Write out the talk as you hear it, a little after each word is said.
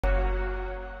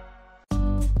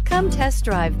Come test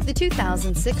drive the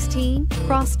 2016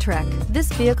 Crosstrek.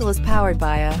 This vehicle is powered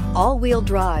by a all-wheel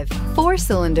drive,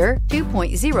 4-cylinder,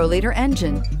 2.0-liter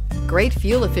engine. Great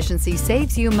fuel efficiency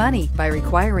saves you money by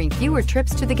requiring fewer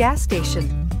trips to the gas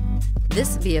station.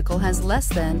 This vehicle has less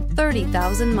than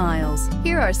 30,000 miles.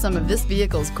 Here are some of this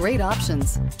vehicle's great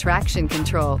options: traction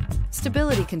control,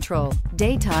 stability control,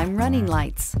 daytime running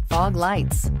lights, fog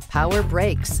lights, power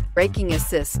brakes, braking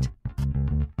assist.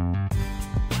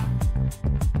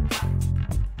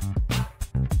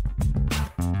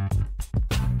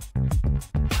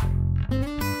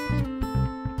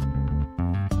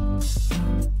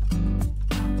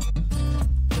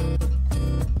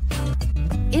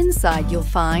 Inside you'll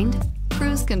find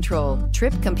cruise control,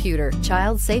 trip computer,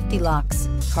 child safety locks,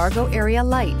 cargo area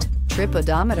light, trip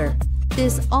odometer.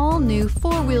 This all-new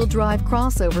 4-wheel drive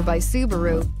crossover by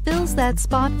Subaru fills that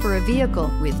spot for a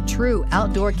vehicle with true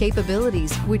outdoor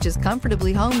capabilities, which is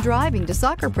comfortably home driving to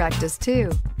soccer practice too.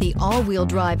 The all-wheel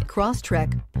drive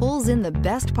Crosstrek pulls in the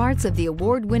best parts of the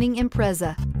award-winning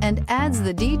Impreza and adds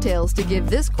the details to give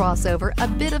this crossover a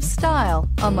bit of style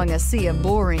among a sea of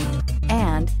boring.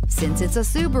 And since it's a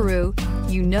Subaru,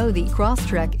 you know the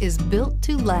Crosstrek is built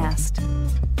to last.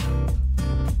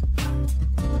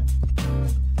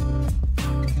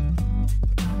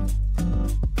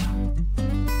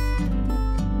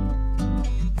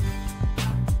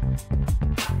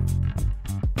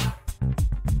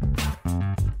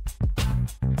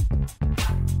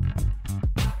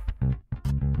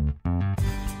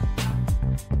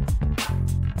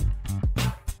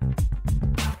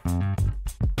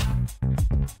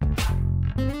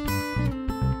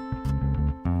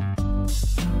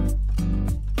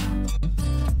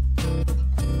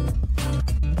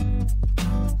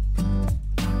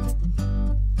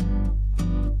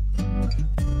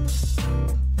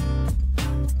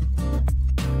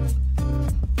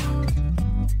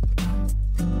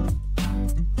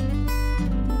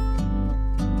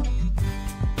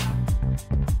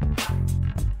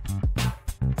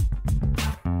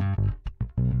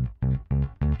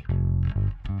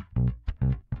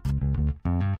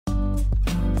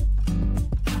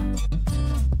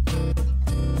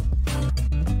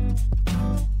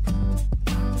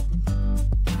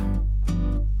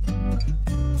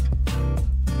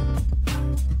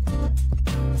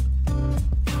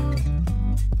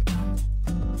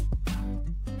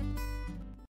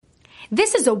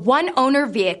 This is a one-owner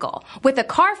vehicle with a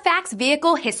Carfax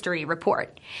Vehicle History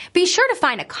Report. Be sure to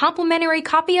find a complimentary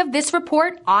copy of this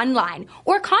report online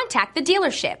or contact the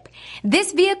dealership.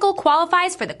 This vehicle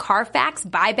qualifies for the Carfax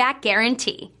Buyback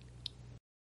Guarantee.